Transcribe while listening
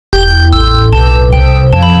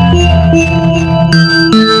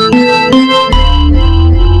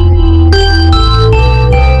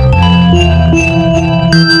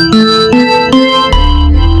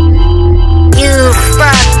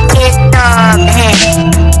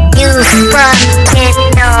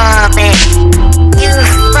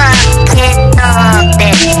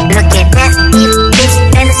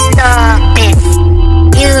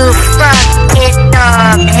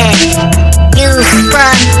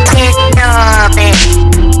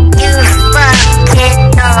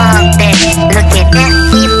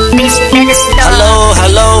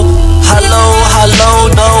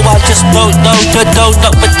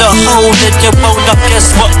Donut with the hole in your donut.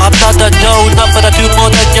 Guess what? I'm not a donut, but I do more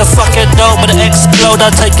than you fucking know. But I explode, I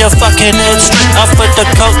take your fucking head straight off with the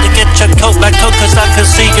coat to get your coat back on. Cause I can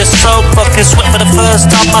see you so fucking sweat for the first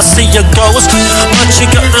time I see your ghost. But you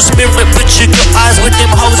got the spirit, but you got eyes with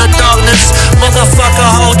them holes of darkness. Motherfucker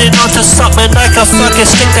holding on to something like a fucking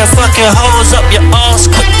stick that fucking holes up your ass.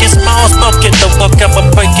 Quick as Mars, bucket the fuck up and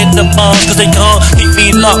breaking the bars. Cause they can't keep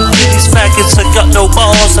me locked. These faggots have got no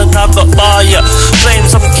bars and I've got fire.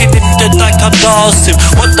 Flames, I'm kidding dead like I'm dancing.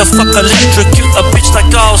 What the fuck, electrocute a bitch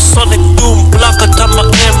like all sonic boom. Block a ton of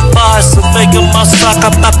empire, so make a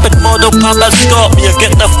massacre. Puppet model, Pablo Scorpio.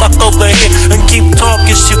 Get the fuck over here and keep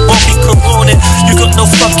talking shit, won't be coroning. You got no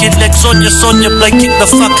fucking legs on your son, your blanket the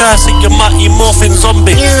fuck out of your mighty morphin'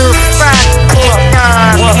 zombie. You fucking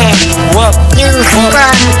zombie. What? You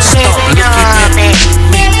fucking zombie.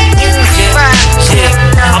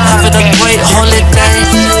 I'm having a great holiday,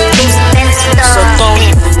 so don't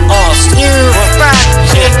ask. You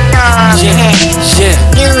fucking zombie.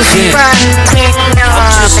 You fucking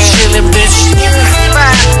I'm just chillin', bitch. You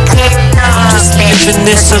fucking I'm just living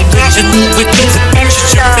this original with the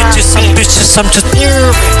bitches, I'm bitches, I'm just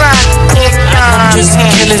You fucking I'm just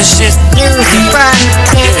killing shit. You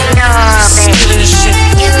fucking zombie. Killing shit.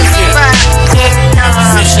 You fucking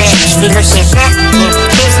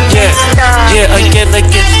Yeah, again.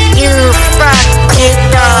 You fucking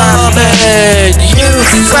zombie. You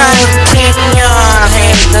fucking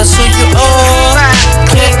zombie. That's who you are.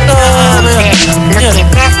 Fucking zombie. Look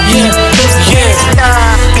at that. Yeah.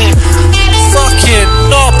 Fucking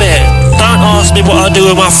knobbit. Don't ask me what I do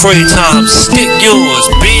in my free time. Stick yours,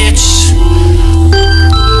 bitch.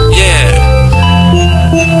 Yeah.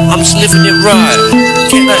 I'm just living it right.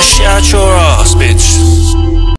 Get that shit out your ass, bitch.